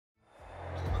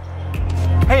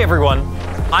Hey everyone,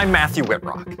 I'm Matthew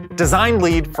Whitrock, design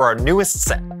lead for our newest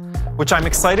set, which I'm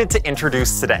excited to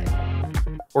introduce today.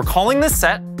 We're calling this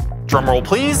set, drumroll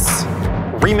please,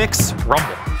 Remix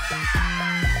Rumble.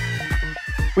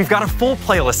 We've got a full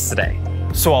playlist today,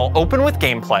 so I'll open with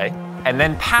gameplay and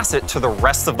then pass it to the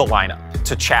rest of the lineup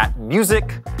to chat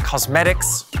music,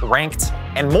 cosmetics, ranked,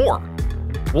 and more.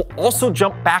 We'll also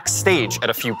jump backstage at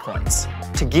a few points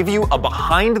to give you a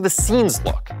behind-the-scenes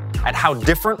look at how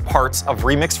different parts of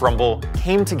Remix Rumble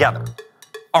came together.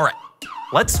 All right,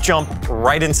 let's jump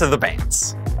right into the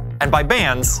bands. And by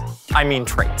bands, I mean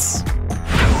traits.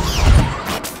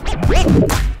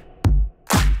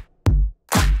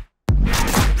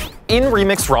 In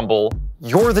Remix Rumble,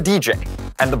 you're the DJ,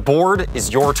 and the board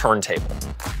is your turntable.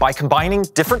 By combining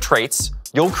different traits,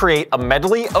 you'll create a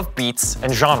medley of beats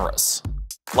and genres.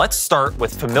 Let's start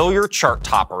with familiar chart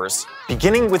toppers,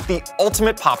 beginning with the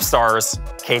ultimate pop stars,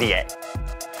 KDA.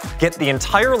 Get the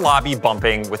entire lobby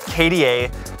bumping with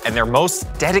KDA and their most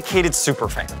dedicated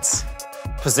superfans.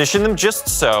 Position them just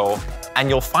so, and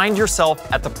you'll find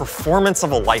yourself at the performance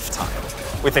of a lifetime,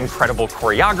 with incredible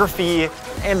choreography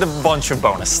and a bunch of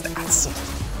bonus stats.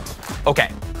 Okay,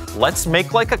 let's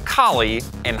make like a collie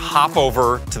and hop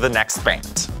over to the next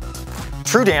band.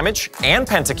 True Damage and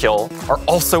Pentakill are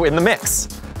also in the mix,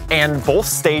 and both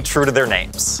stay true to their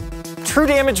names. True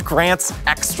Damage grants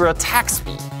extra attack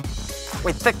speed.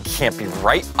 Wait, that can't be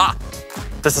right.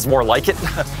 This is more like it.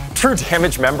 True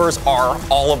Damage members are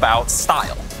all about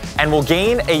style, and will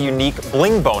gain a unique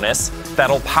bling bonus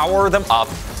that'll power them up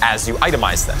as you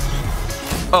itemize them.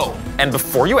 Oh, and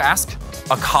before you ask,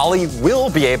 Akali will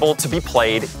be able to be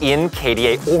played in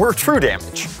KDA or True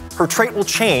Damage. Her trait will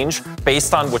change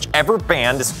based on whichever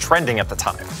band is trending at the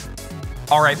time.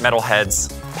 All right,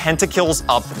 metalheads, Pentakill's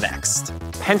up next.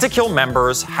 Pentakill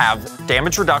members have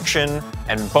damage reduction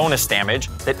and bonus damage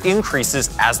that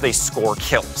increases as they score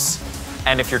kills.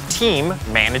 And if your team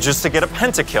manages to get a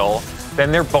Pentakill,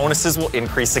 then their bonuses will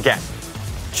increase again.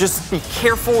 Just be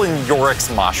careful in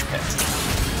Yorick's mosh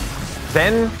pit.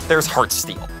 Then there's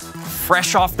HEARTSTEEL,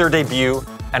 fresh off their debut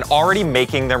and already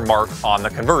making their mark on the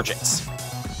convergence.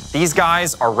 These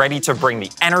guys are ready to bring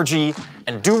the energy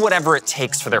and do whatever it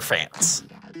takes for their fans.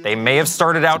 They may have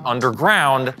started out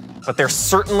underground, but they're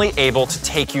certainly able to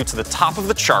take you to the top of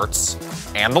the charts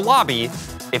and the lobby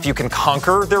if you can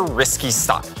conquer their risky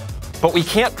style. But we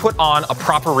can't put on a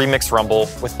proper Remix Rumble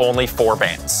with only 4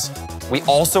 bands. We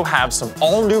also have some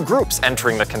all-new groups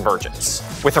entering the convergence.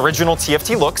 With original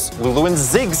TFT looks, Lulu and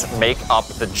Ziggs make up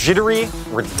the jittery,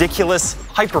 ridiculous,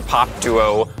 hyperpop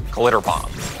duo Glitter Bomb.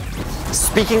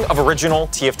 Speaking of original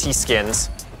TFT skins,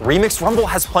 Remix Rumble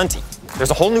has plenty. There's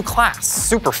a whole new class,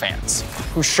 Superfans,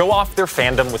 who show off their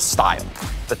fandom with style.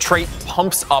 The trait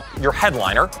pumps up your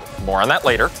headliner, more on that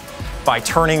later, by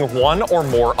turning one or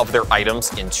more of their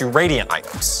items into Radiant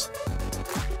items.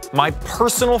 My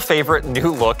personal favorite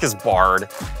new look is Bard,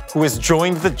 who has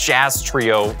joined the jazz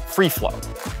trio Free Flow.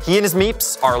 He and his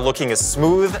meeps are looking as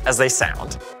smooth as they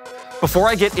sound. Before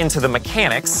I get into the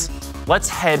mechanics, let's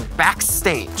head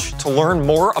backstage to learn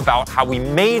more about how we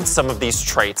made some of these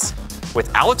traits with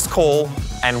Alex Cole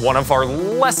and one of our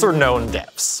lesser-known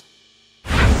devs.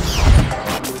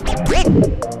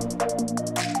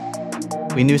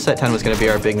 We knew set 10 was going to be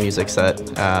our big music set.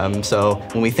 So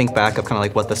when we think back of kind of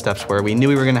like what the steps were, we knew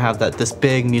we were going to have this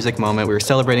big music moment. We were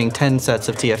celebrating 10 sets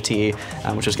of TFT,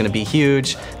 which was going to be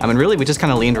huge. And really, we just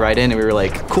kind of leaned right in and we were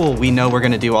like, cool, we know we're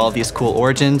going to do all of these cool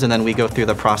origins. And then we go through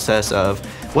the process of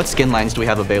what skin lines do we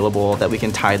have available that we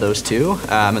can tie those to.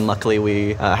 And luckily,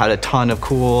 we had a ton of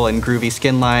cool and groovy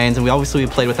skin lines. And we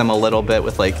played with them a little bit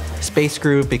with like Space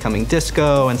Group becoming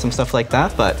disco and some stuff like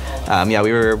that. But yeah,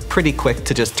 we were pretty quick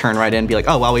to just turn right in and be like,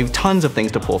 oh, wow, we have tons of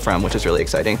things to pull from, which is really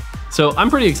exciting. So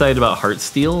I'm pretty excited about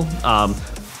HEARTSTEEL.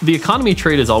 The economy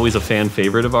trait is always a fan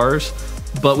favorite of ours,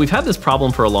 but we've had this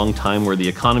problem for a long time where the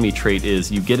economy trait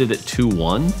is you get it at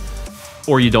 2-1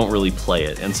 or you don't really play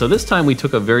it. And so this time we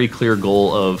took a very clear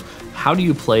goal of how do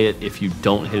you play it if you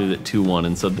don't hit it at 2-1?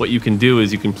 And so what you can do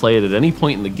is you can play it at any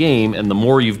point in the game, and the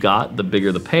more you've got, the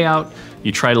bigger the payout.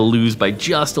 You try to lose by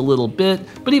just a little bit,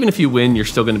 but even if you win, you're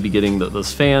still going to be getting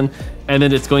this fan, and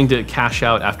then it's going to cash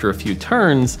out after a few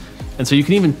turns. And so you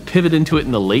can even pivot into it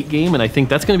in the late game, and I think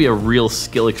that's going to be a real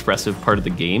skill expressive part of the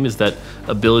game, is that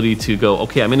ability to go,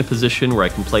 okay, I'm in a position where I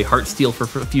can play HEARTSTEEL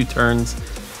for a few turns,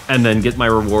 and then get my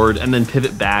reward, and then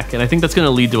pivot back. And I think that's going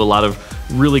to lead to a lot of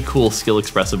really cool skill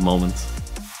expressive moments.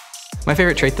 My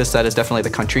favorite trait this set is definitely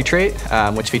the country trait,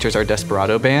 which features our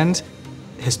Desperado band.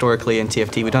 historically in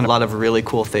TFT, we've done a lot of really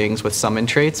cool things with summon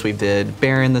traits. We did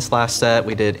Baron this last set,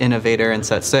 we did Innovator in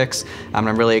set 6, and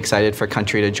I'm really excited for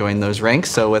Country to join those ranks.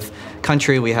 So with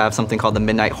Country, we have something called the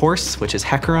Midnight Horse, which is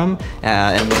Hecarim,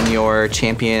 and when your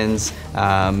champions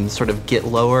sort of get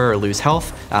lower or lose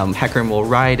health, Hecarim will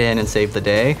ride in and save the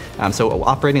day. So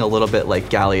operating a little bit like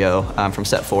Galio from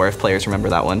set 4, if players remember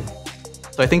that one.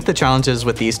 So I think the challenges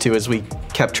with these two is we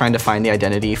kept trying to find the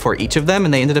identity for each of them,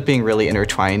 and they ended up being really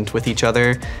intertwined with each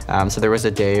other. So there was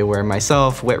a day where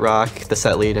myself, Whitrock, the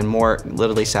set lead, and Mort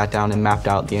literally sat down and mapped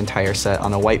out the entire set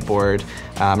on a whiteboard.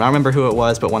 I don't remember who it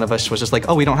was, but one of us was just like,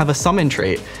 oh, we don't have a summon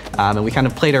trait. And we kind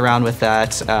of played around with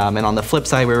that. And on the flip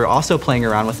side, we were also playing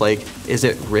around with like, is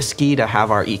it risky to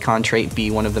have our econ trait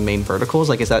be one of the main verticals?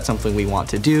 Like, is that something we want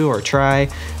to do or try?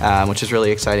 Which is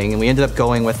really exciting. And we ended up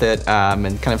going with it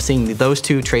and kind of seeing those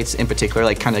two traits in particular,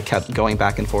 like kind of kept going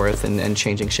back and forth and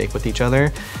changing shape with each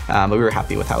other. But we were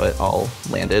happy with how it all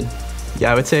landed.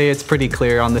 Yeah, I would say it's pretty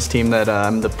clear on this team that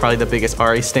I'm probably the biggest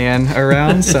Ahri stan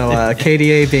around, so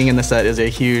KDA being in the set is a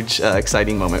huge,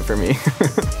 exciting moment for me.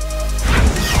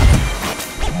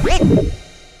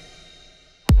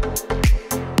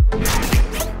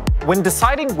 When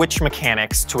deciding which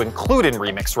mechanics to include in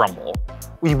Remix Rumble,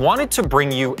 we wanted to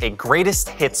bring you a greatest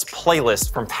hits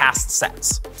playlist from past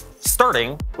sets,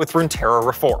 starting with Runeterra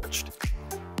Reforged.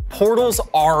 Portals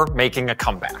are making a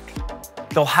comeback.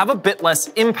 They'll have a bit less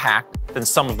impact than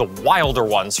some of the wilder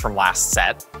ones from last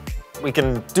set. We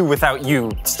can do without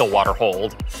you, Stillwater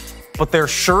Hold, but they're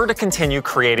sure to continue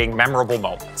creating memorable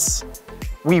moments.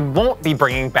 We won't be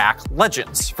bringing back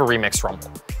Legends for Remix Rumble.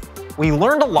 We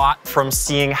learned a lot from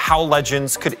seeing how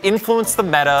Legends could influence the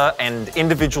meta and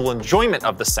individual enjoyment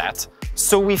of the set,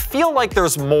 so we feel like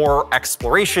there's more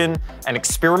exploration and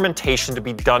experimentation to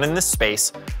be done in this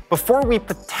space before we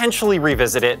potentially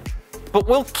revisit it, but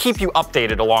we'll keep you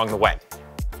updated along the way.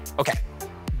 Okay,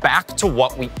 back to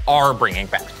what we are bringing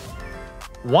back.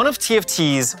 One of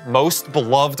TFT's most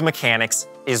beloved mechanics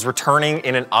is returning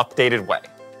in an updated way.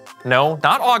 No,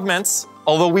 not augments,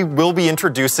 although we will be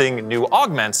introducing new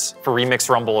augments for Remix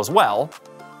Rumble as well.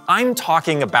 I'm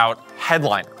talking about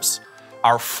headliners,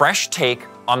 our fresh take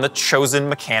on the chosen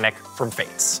mechanic from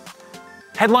Fates.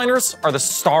 Headliners are the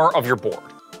star of your board.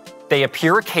 They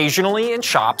appear occasionally in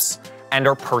shops and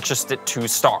are purchased at 2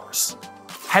 stars.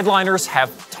 Headliners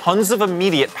have tons of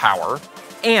immediate power,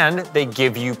 and they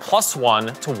give you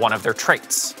 +1 to one of their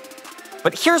traits.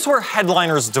 But here's where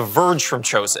headliners diverge from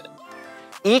chosen.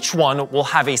 Each one will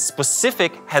have a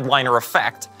specific headliner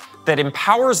effect that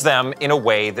empowers them in a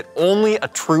way that only a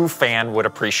true fan would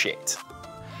appreciate.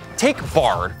 Take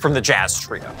Bard from the Jazz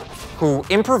Trio, who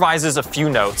improvises a few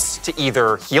notes to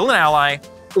either heal an ally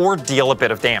or deal a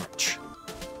bit of damage.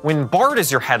 When Bard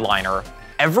is your headliner,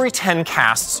 every 10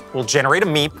 casts will generate a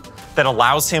meep that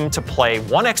allows him to play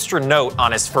 1 extra note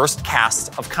on his first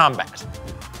cast of combat.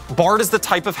 Bard is the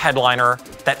type of headliner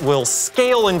that will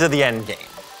scale into the endgame.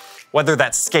 Whether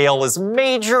that scale is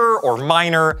major or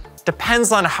minor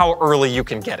depends on how early you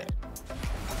can get it.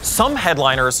 Some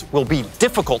headliners will be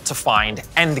difficult to find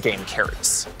endgame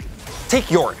carries.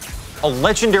 Take Yorick, a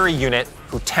legendary unit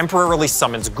who temporarily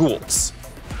summons ghouls.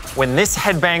 When this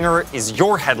headbanger is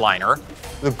your headliner,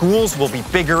 the ghouls will be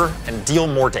bigger and deal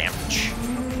more damage.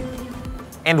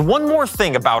 And one more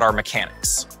thing about our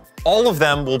mechanics. All of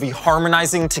them will be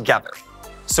harmonizing together,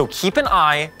 so keep an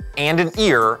eye and an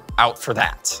ear out for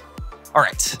that. All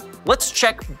right, let's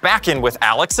check back in with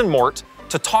Alex and Mort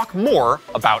to talk more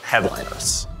about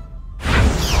headliners.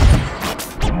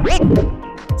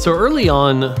 So early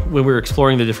on, when we were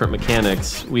exploring the different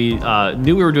mechanics, we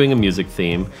knew we were doing a music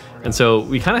theme. And so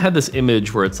we kind of had this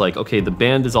image where it's like, okay, the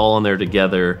band is all on there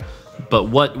together, but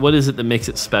what is it that makes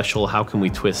it special? How can we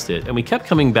twist it? And we kept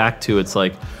coming back to, it's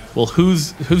like, well,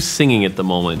 who's singing at the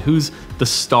moment? Who's the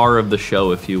star of the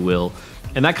show, if you will?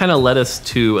 And that kind of led us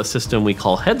to a system we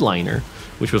call Headliner,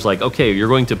 which was like, okay, you're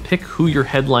going to pick who your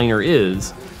headliner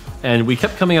is. And we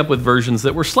kept coming up with versions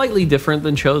that were slightly different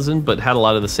than Chosen, but had a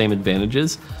lot of the same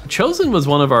advantages. Chosen was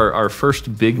one of our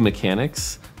first big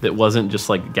mechanics that wasn't just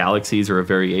like galaxies or a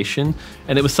variation.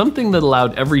 And it was something that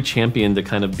allowed every champion to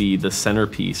kind of be the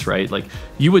centerpiece, right? Like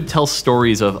you would tell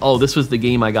stories of, oh, this was the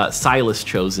game I got Silas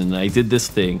chosen, and I did this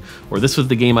thing, or this was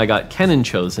the game I got Kennen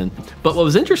chosen. But what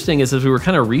was interesting is as we were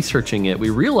kind of researching it,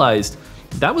 we realized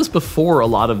that was before a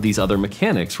lot of these other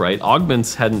mechanics, right?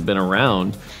 Augments hadn't been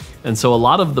around. And so a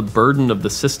lot of the burden of the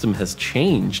system has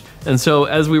changed. And so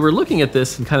as we were looking at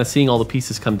this and kind of seeing all the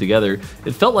pieces come together,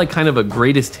 it felt like kind of a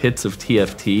greatest hits of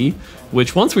TFT,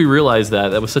 which once we realized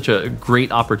that was such a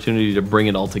great opportunity to bring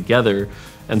it all together.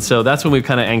 And so that's when we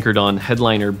kind of anchored on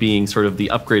Headliner being sort of the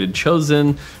upgraded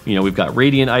Chosen. You know, we've got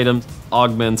Radiant items,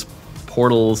 augments,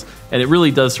 portals, and it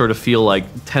really does sort of feel like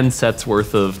 10 sets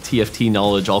worth of TFT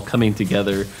knowledge all coming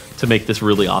together to make this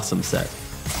really awesome set.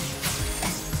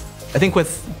 I think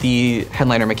with the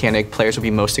Headliner mechanic, players will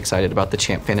be most excited about the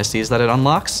champ fantasies that it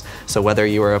unlocks. So whether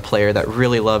you are a player that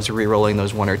really loves re-rolling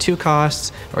those 1 or 2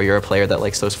 costs, or you're a player that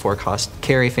likes those 4-cost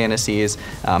carry fantasies,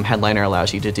 Headliner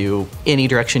allows you to do any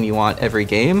direction you want every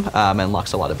game, and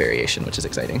unlocks a lot of variation, which is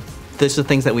exciting. These are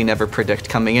things that we never predict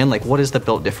coming in, like what is the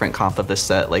built different comp of this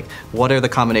set? Like what are the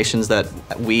combinations that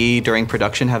we during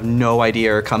production have no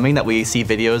idea are coming, that we see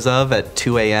videos of at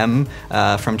 2 a.m.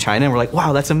 From China, and we're like,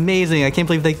 wow, that's amazing, I can't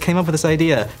believe they came up with this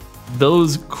idea.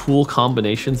 Those cool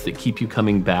combinations that keep you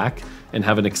coming back and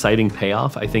have an exciting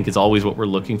payoff, I think is always what we're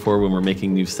looking for when we're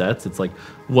making new sets. It's like,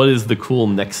 what is the cool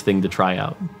next thing to try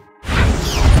out?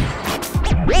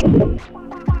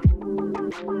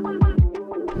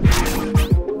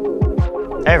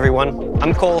 Hey everyone,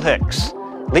 I'm Cole Hicks,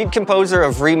 lead composer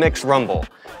of Remix Rumble,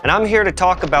 and I'm here to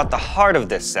talk about the heart of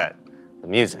this set, the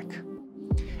music.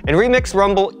 In Remix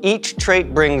Rumble, each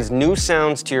trait brings new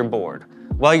sounds to your board.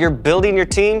 While you're building your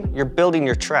team, you're building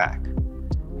your track.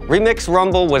 Remix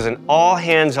Rumble was an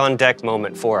all-hands-on-deck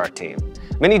moment for our team.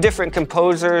 Many different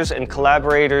composers and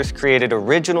collaborators created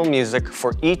original music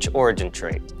for each origin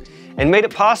trait, and made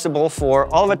it possible for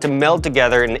all of it to meld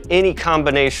together in any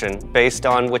combination based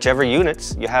on whichever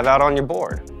units you have out on your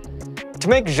board. To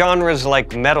make genres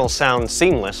like metal sound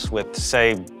seamless with,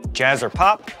 say, jazz or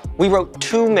pop, we wrote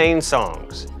 2 main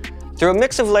songs. Through a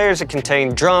mix of layers that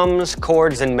contain drums,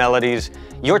 chords, and melodies,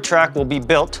 your track will be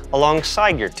built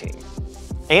alongside your team.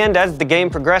 And as the game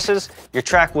progresses, your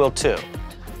track will too.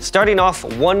 Starting off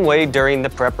one way during the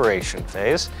preparation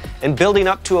phase, and building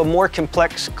up to a more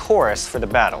complex chorus for the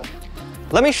battle.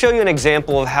 Let me show you an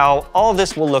example of how all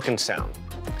this will look and sound,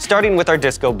 starting with our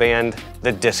disco band,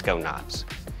 the Disconauts.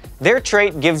 Their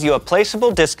trait gives you a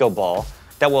placeable disco ball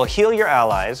that will heal your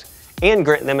allies and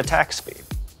grant them attack speed.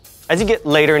 As you get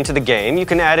later into the game, you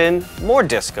can add in more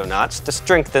Disconauts to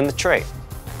strengthen the trait.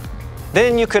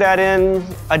 Then you could add in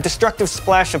a destructive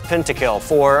splash of Pentakill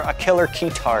for a killer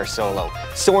guitar solo,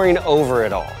 soaring over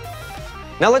it all.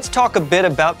 Now let's talk a bit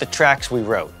about the tracks we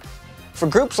wrote. For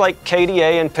groups like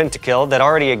KDA and Pentakill that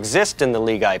already exist in the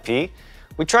League IP,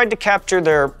 we tried to capture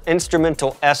their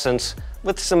instrumental essence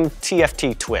with some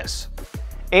TFT twists.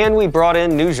 And we brought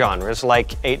in new genres like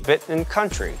 8-bit and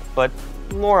country, but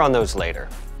more on those later.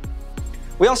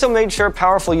 We also made sure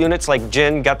powerful units like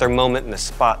Jin got their moment in the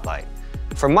spotlight.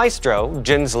 For Maestro,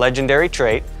 Jin's legendary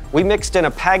trait, we mixed in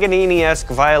a Paganini-esque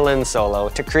violin solo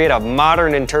to create a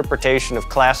modern interpretation of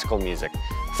classical music,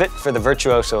 fit for the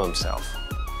virtuoso himself.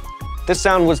 This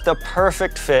sound was the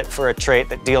perfect fit for a trait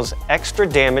that deals extra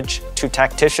damage to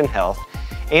Tactician health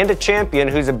and a champion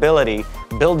whose ability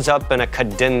builds up in a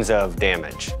cadenza of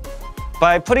damage.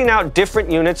 By putting out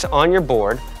different units on your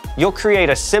board, you'll create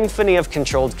a symphony of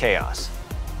controlled chaos.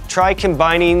 Try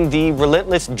combining the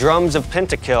relentless drums of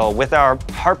Pentakill with our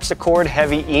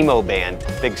harpsichord-heavy emo band,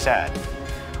 Big Sad.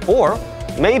 Or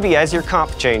maybe as your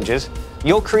comp changes,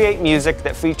 you'll create music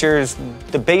that features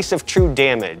the bass of true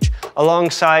damage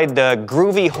alongside the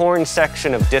groovy horn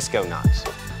section of Disconauts.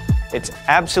 It's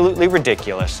absolutely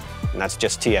ridiculous, and that's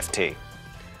just TFT.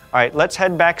 All right, let's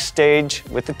head backstage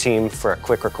with the team for a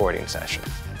quick recording session.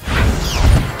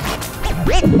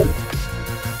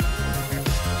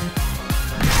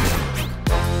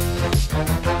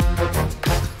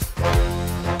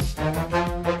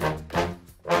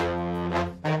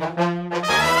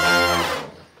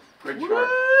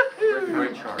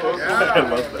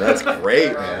 That's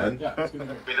great, man. Yeah, I mean,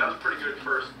 that was pretty good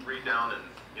first read down and,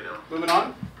 you know. Moving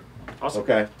on? Awesome.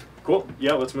 Okay. Cool.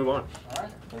 Yeah, let's move on. All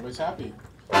right, everybody's happy.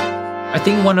 I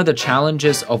think one of the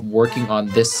challenges of working on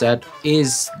this set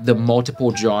is the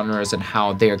multiple genres and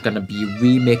how they're going to be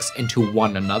remixed into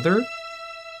one another.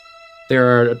 There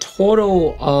are a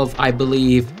total of, I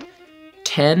believe,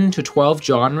 10 to 12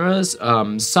 genres,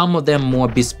 some of them more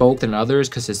bespoke than others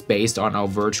because it's based on our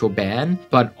virtual band,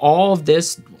 but all of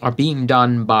this are being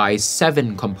done by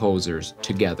 7 composers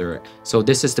together. So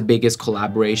this is the biggest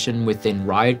collaboration within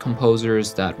Riot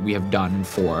composers that we have done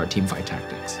for Teamfight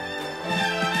Tactics.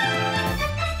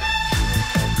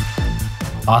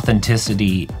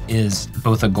 Authenticity is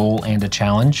both a goal and a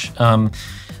challenge.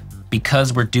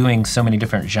 because we're doing so many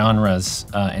different genres,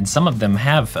 and some of them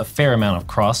have a fair amount of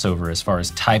crossover as far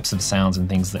as types of sounds and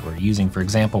things that we're using. For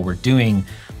example, we're doing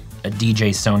a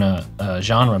DJ Sona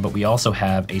genre, but we also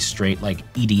have a straight like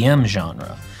EDM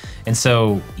genre. And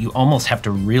so you almost have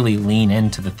to really lean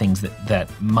into the things that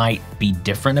might be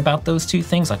different about those two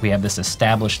things. Like we have this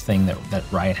established thing that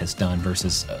Riot has done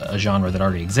versus a genre that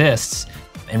already exists,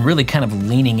 and really kind of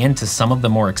leaning into some of the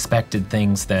more expected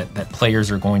things that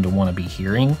players are going to want to be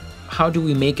hearing. How do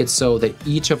we make it so that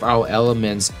each of our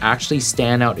elements actually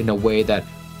stand out in a way that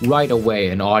right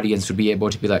away an audience would be able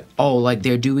to be like, oh, like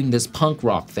they're doing this punk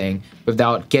rock thing,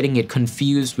 without getting it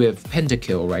confused with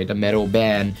Pentakill, right? A metal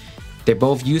band. They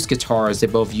both use guitars, they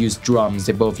both use drums,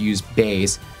 they both use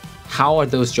bass. How are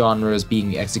those genres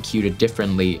being executed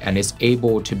differently and is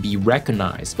able to be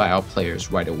recognized by our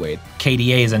players right away?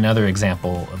 KDA is another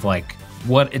example of like,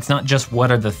 it's not just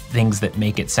what are the things that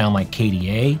make it sound like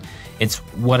KDA, it's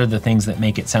what are the things that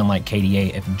make it sound like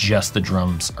KDA if just the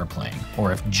drums are playing,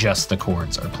 or if just the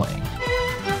chords are playing.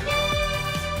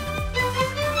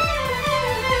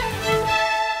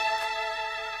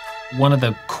 One of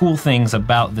the cool things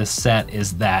about this set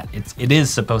is that it is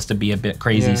supposed to be a bit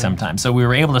crazy sometimes. So we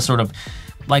were able to sort of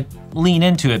like lean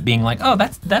into it being like, oh,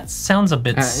 that sounds a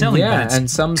bit silly, but it's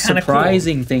and some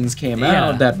surprising cool. things came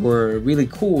out that were really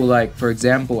cool. Like, for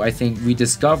example, I think we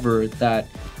discovered that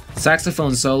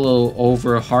saxophone solo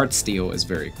over HEARTSTEEL is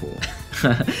very cool.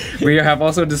 We have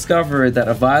also discovered that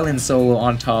a violin solo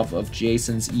on top of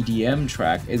Jason's EDM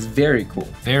track is very cool.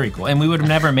 Very cool. And we would have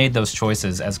never made those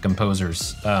choices as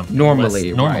composers.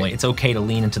 Normally, right. It's okay to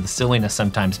lean into the silliness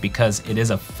sometimes because it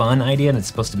is a fun idea and it's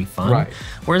supposed to be fun. Right.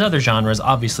 Whereas other genres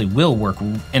obviously will work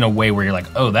in a way where you're like,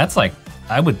 oh, that's like,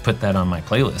 I would put that on my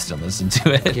playlist and listen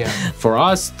to it. Yeah. For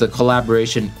us, the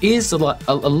collaboration is a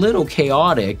little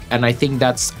chaotic, and I think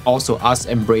that's also us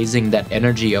embracing that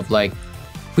energy of like,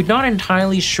 we're not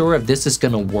entirely sure if this is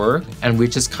gonna work, and we're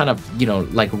just kind of, you know,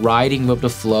 like riding with the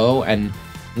flow and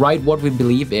write what we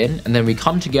believe in, and then we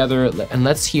come together and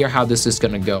let's hear how this is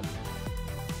gonna go.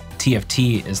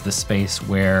 TFT is the space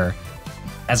where,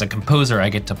 as a composer, I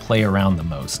get to play around the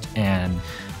most and,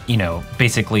 you know,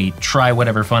 basically try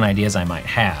whatever fun ideas I might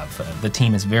have. The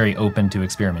team is very open to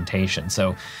experimentation.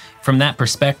 So from that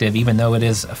perspective, even though it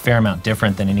is a fair amount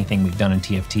different than anything we've done in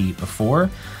TFT before,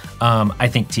 I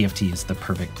think TFT is the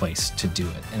perfect place to do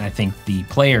it. And I think the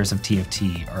players of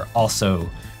TFT are also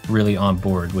really on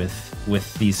board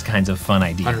with these kinds of fun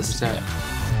ideas. 100%.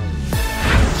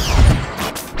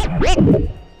 Yeah.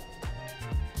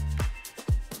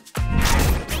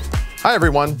 Hi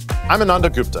everyone, I'm Ananda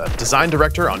Gupta, Design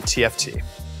Director on TFT.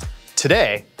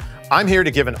 Today, I'm here to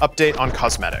give an update on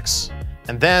cosmetics,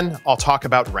 and then I'll talk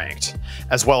about Ranked,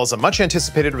 as well as a much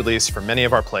anticipated release for many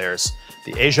of our players,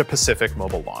 the Asia Pacific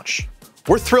mobile launch.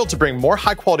 We're thrilled to bring more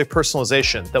high quality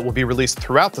personalization that will be released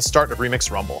throughout the start of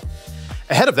Remix Rumble.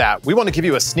 Ahead of that, we want to give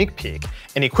you a sneak peek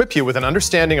and equip you with an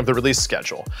understanding of the release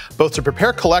schedule, both to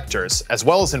prepare collectors as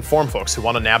well as inform folks who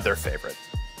want to nab their favorite.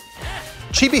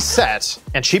 Chibi Set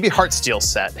and Chibi HEARTSTEEL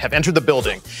Set have entered the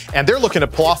building, and they're looking to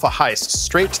pull off a heist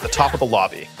straight to the top of the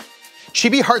lobby.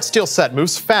 Chibi HEARTSTEEL Set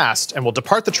moves fast and will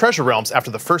depart the Treasure Realms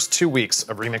after the first 2 weeks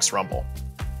of Remix Rumble.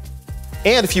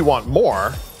 And if you want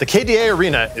more, the KDA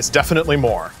Arena is definitely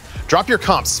more. Drop your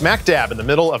comp smack dab in the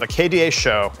middle of a KDA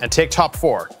show and take top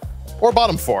 4, or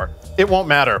bottom 4. It won't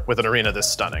matter with an arena this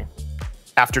stunning.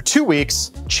 After 2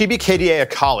 weeks, Chibi KDA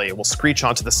Akali will screech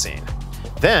onto the scene.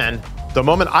 Then, the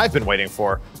moment I've been waiting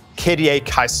for, KDA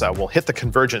Kaisa will hit the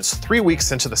convergence 3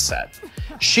 weeks into the set.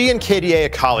 She and KDA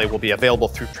Akali will be available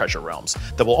through Treasure Realms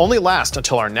that will only last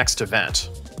until our next event.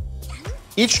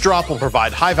 Each drop will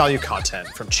provide high-value content,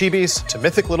 from chibis to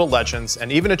mythic little legends,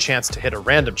 and even a chance to hit a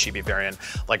random chibi variant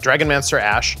like Dragonmancer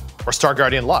Ash or Star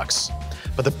Guardian Lux.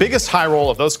 But the biggest high roll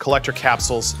of those collector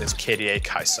capsules is KDA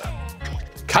Kaisa.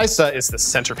 Kaisa is the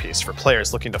centerpiece for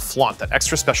players looking to flaunt that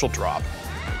extra special drop.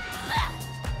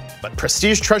 But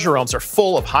Prestige Treasure Realms are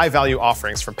full of high-value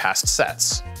offerings from past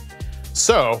sets.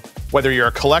 So, whether you're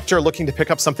a collector looking to pick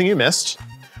up something you missed,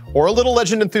 or a little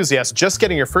legend enthusiast just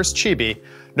getting your first chibi,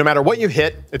 no matter what you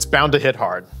hit, it's bound to hit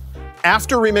hard.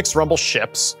 After Remix Rumble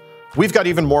ships, we've got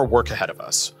even more work ahead of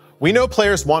us. We know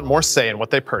players want more say in what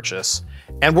they purchase,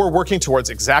 and we're working towards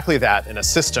exactly that in a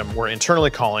system we're internally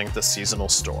calling the Seasonal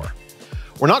Store.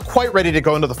 We're not quite ready to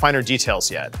go into the finer details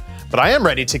yet, but I am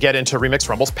ready to get into Remix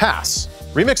Rumble's pass.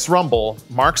 Remix Rumble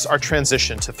marks our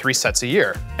transition to 3 sets a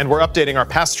year, and we're updating our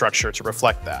pass structure to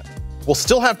reflect that. We'll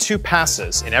still have 2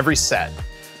 passes in every set,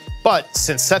 but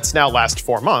since sets now last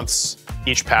 4 months,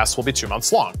 each pass will be 2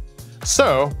 months long.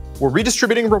 So, we're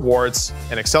redistributing rewards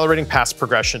and accelerating pass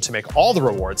progression to make all the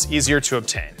rewards easier to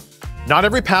obtain. Not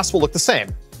every pass will look the same.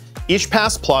 Each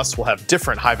Pass Plus will have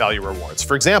different high-value rewards.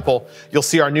 For example, you'll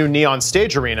see our new Neon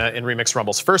Stage Arena in Remix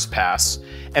Rumble's first pass,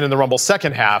 and in the Rumble's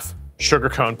second half, Sugar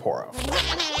Cone Poro.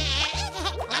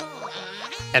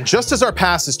 And just as our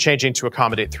pass is changing to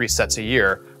accommodate 3 sets a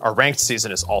year, our ranked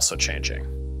season is also changing.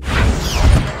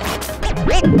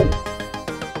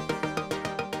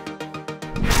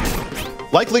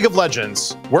 Like League of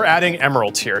Legends, we're adding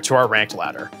Emerald tier to our ranked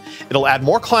ladder. It'll add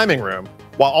more climbing room,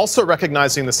 while also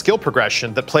recognizing the skill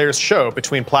progression that players show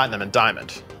between Platinum and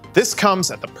Diamond. This comes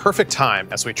at the perfect time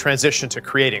as we transition to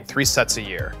creating 3 sets a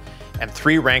year, and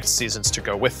 3 ranked seasons to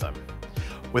go with them.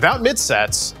 Without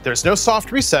mid-sets, there's no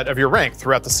soft reset of your rank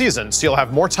throughout the season, so you'll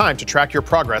have more time to track your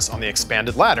progress on the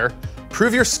expanded ladder,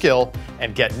 prove your skill,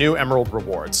 and get new Emerald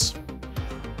rewards.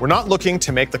 We're not looking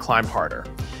to make the climb harder.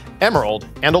 Emerald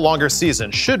and a longer season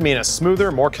should mean a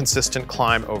smoother, more consistent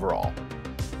climb overall.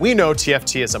 We know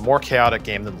TFT is a more chaotic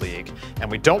game than League,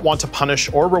 and we don't want to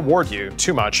punish or reward you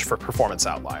too much for performance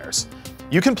outliers.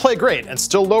 You can play great and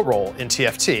still low roll in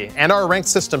TFT, and our ranked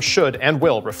system should and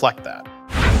will reflect that.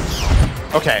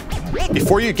 Okay,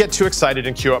 before you get too excited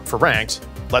and queue up for ranked,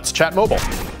 let's chat mobile.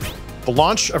 The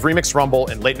launch of Remix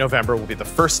Rumble in late November will be the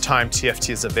first time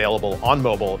TFT is available on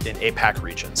mobile in APAC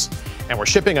regions, and we're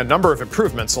shipping a number of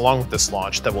improvements along with this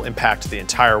launch that will impact the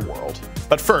entire world.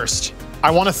 But first, I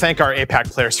want to thank our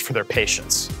APAC players for their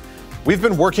patience. We've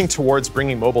been working towards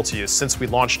bringing mobile to you since we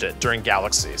launched it during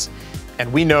Galaxies,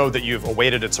 and we know that you've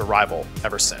awaited its arrival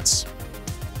ever since.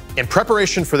 In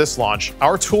preparation for this launch,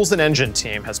 our Tools and Engine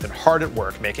team has been hard at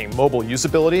work making mobile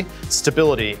usability,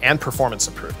 stability, and performance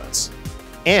improvements.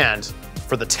 And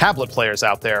for the tablet players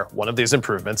out there, one of these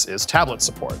improvements is tablet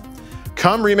support.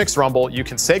 Come Remix Rumble, you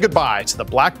can say goodbye to the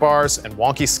black bars and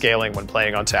wonky scaling when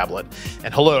playing on tablet,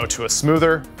 and hello to a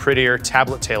smoother, prettier,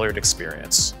 tablet-tailored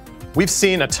experience. We've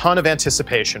seen a ton of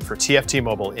anticipation for TFT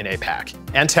Mobile in APAC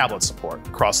and tablet support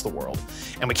across the world,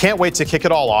 and we can't wait to kick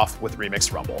it all off with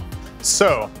Remix Rumble.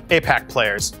 So, APAC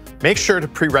players, make sure to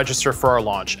pre-register for our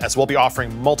launch, as we'll be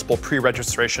offering multiple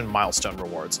pre-registration milestone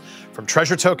rewards, from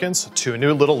treasure tokens to a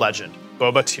new little legend,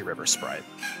 Boba T-River Sprite.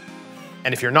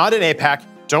 And if you're not in APAC,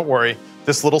 don't worry,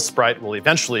 this little sprite will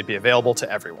eventually be available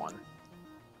to everyone.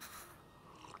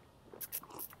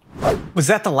 Was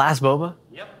that the last boba?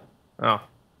 Yep. Oh,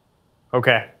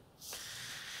 okay.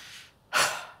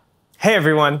 Hey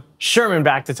everyone, Sherman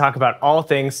back to talk about all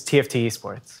things TFT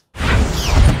Esports.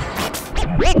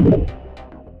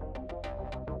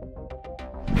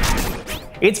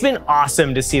 It's been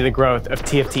awesome to see the growth of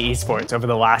TFT Esports over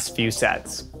the last few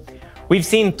sets. We've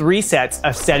seen 3 sets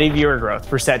of steady viewer growth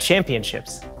for set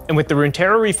championships, and with the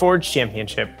Runeterra Reforged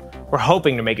Championship, we're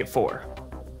hoping to make it 4.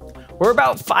 We're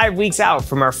about 5 weeks out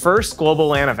from our first global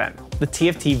LAN event, the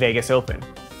TFT Vegas Open.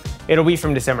 It'll be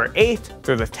from December 8th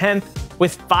through the 10th,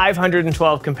 with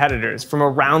 512 competitors from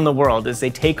around the world as they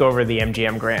take over the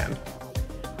MGM Grand.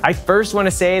 I first want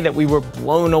to say that we were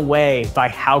blown away by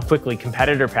how quickly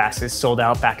competitor passes sold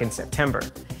out back in September,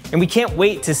 and we can't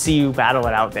wait to see you battle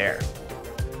it out there.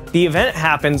 The event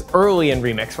happens early in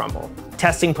Remix Rumble,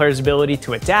 testing players' ability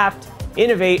to adapt,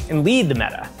 innovate, and lead the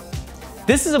meta.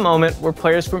 This is a moment where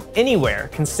players from anywhere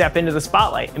can step into the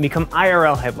spotlight and become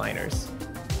IRL headliners.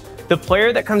 The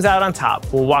player that comes out on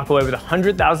top will walk away with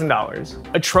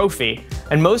 $100,000, a trophy,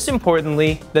 and most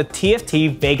importantly, the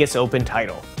TFT Vegas Open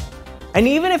title. And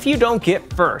even if you don't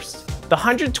get first, the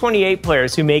 128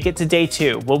 players who make it to day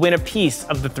 2 will win a piece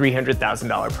of the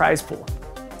 $300,000 prize pool.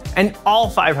 And all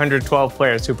 512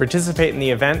 players who participate in the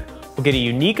event will get a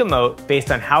unique emote based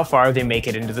on how far they make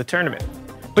it into the tournament.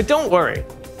 But don't worry,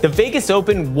 the Vegas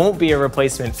Open won't be a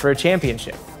replacement for a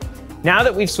championship. Now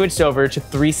that we've switched over to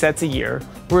 3 sets a year,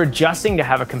 we're adjusting to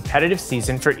have a competitive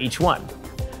season for each one.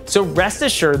 So rest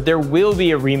assured there will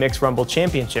be a Remix Rumble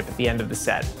Championship at the end of the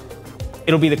set.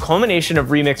 It'll be the culmination of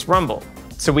Remix Rumble,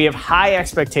 so we have high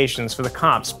expectations for the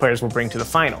comps players will bring to the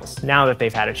finals, now that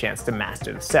they've had a chance to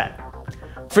master the set.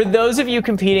 For those of you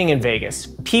competing in Vegas,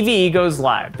 PvE goes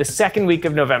live the 2nd week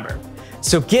of November,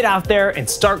 so get out there and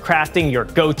start crafting your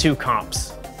go-to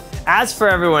comps. As for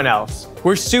everyone else,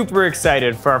 we're super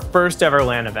excited for our first ever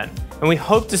LAN event, and we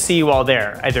hope to see you all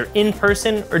there, either in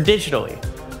person or digitally.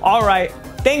 All right,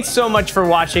 thanks so much for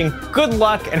watching, good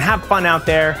luck and have fun out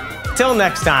there. Till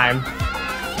next time.